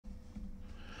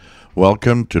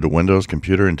Welcome to the Windows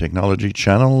Computer and Technology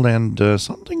channel, and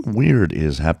something weird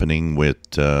is happening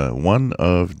with one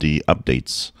of the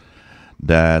updates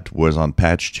that was on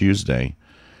Patch Tuesday,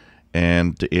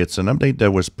 and it's an update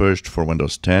that was pushed for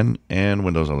Windows 10 and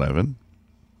Windows 11.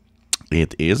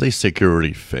 It is a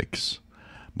security fix,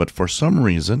 but for some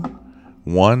reason,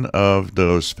 one of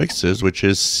those fixes, which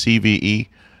is CVE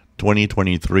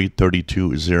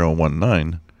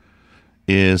 2023-32019,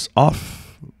 is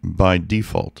off by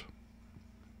default.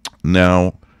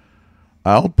 Now,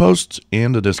 I'll post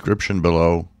in the description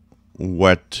below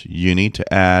what you need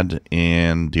to add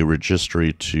in the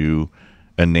registry to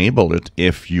enable it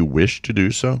if you wish to do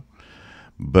so.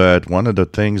 But one of the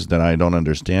things that I don't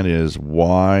understand is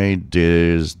why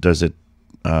does it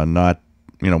not,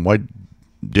 why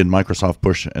did Microsoft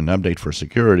push an update for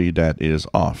security that is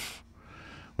off?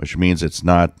 Which means it's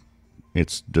not,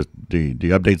 it's the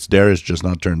updates there is just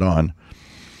not turned on.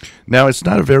 Now, it's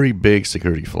not a very big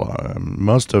security flaw.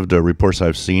 Most of the reports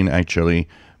I've seen actually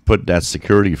put that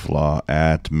security flaw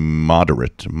at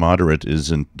moderate. Moderate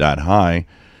isn't that high,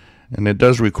 and it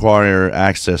does require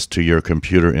access to your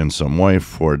computer in some way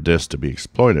for this to be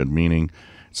exploited, meaning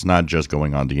it's not just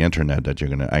going on the internet that you're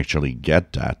going to actually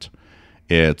get that.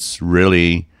 It's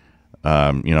really,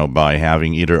 by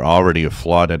having either already a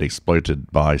flaw that's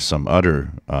exploited by some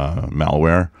other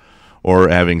malware, or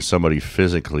having somebody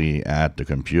physically at the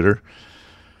computer.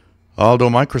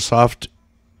 Although Microsoft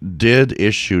did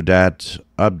issue that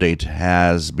update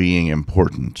as being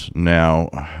important. Now,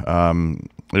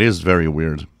 it is very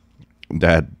weird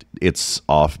that it's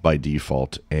off by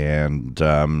default. And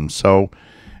so,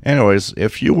 anyways,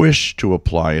 if you wish to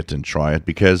apply it and try it,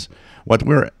 because what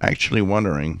we're actually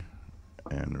wondering,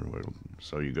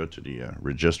 so you go to the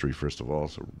registry first of all,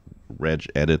 so reg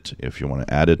edit if you want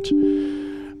to add it.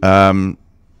 And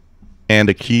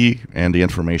the key and the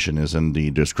information is in the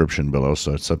description below,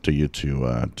 so it's up to you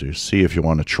to see if you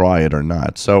want to try it or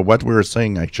not. So what we're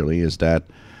saying actually is that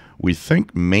we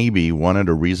think maybe one of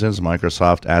the reasons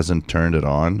Microsoft hasn't turned it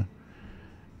on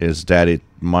is that it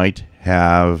might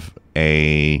have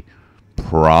a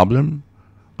problem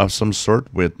of some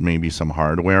sort with maybe some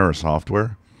hardware or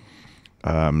software.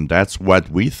 That's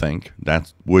what we think.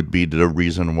 That would be the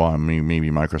reason why maybe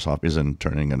Microsoft isn't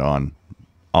turning it on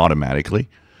automatically,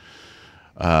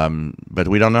 but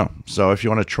we don't know. So if you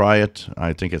want to try it,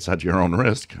 I think it's at your own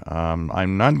risk.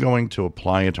 I'm not going to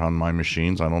apply it on my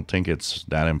machines. I don't think it's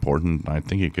that important. I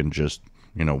think you can just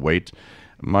wait.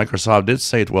 Microsoft did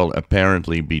say it will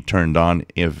apparently be turned on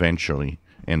eventually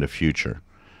in the future,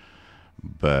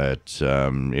 but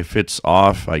if it's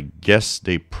off, I guess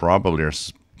they probably are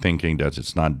thinking that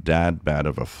it's not that bad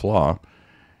of a flaw.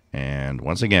 And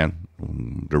once again,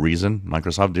 the reason,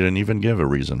 Microsoft didn't even give a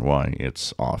reason why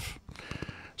it's off.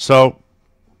 So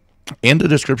in the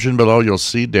description below, you'll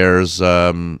see there's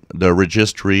the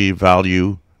registry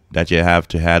value that you have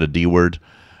to add a Dword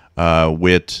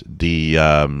with the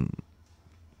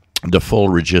full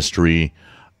registry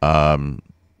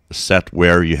set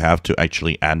where you have to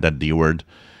actually add that Dword.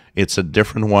 It's a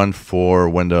different one for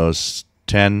Windows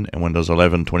 10 and Windows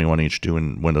 11 21H2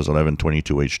 and Windows 11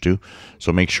 22H2.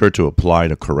 So make sure to apply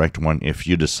the correct one if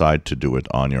you decide to do it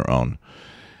on your own.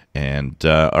 And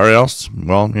or else,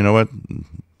 well, you know what?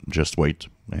 Just wait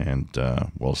and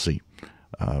we'll see.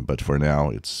 But for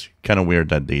now, it's kind of weird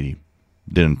that they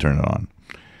didn't turn it on.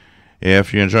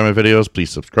 If you enjoy my videos, please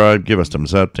subscribe, give us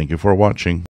thumbs up. Thank you for watching.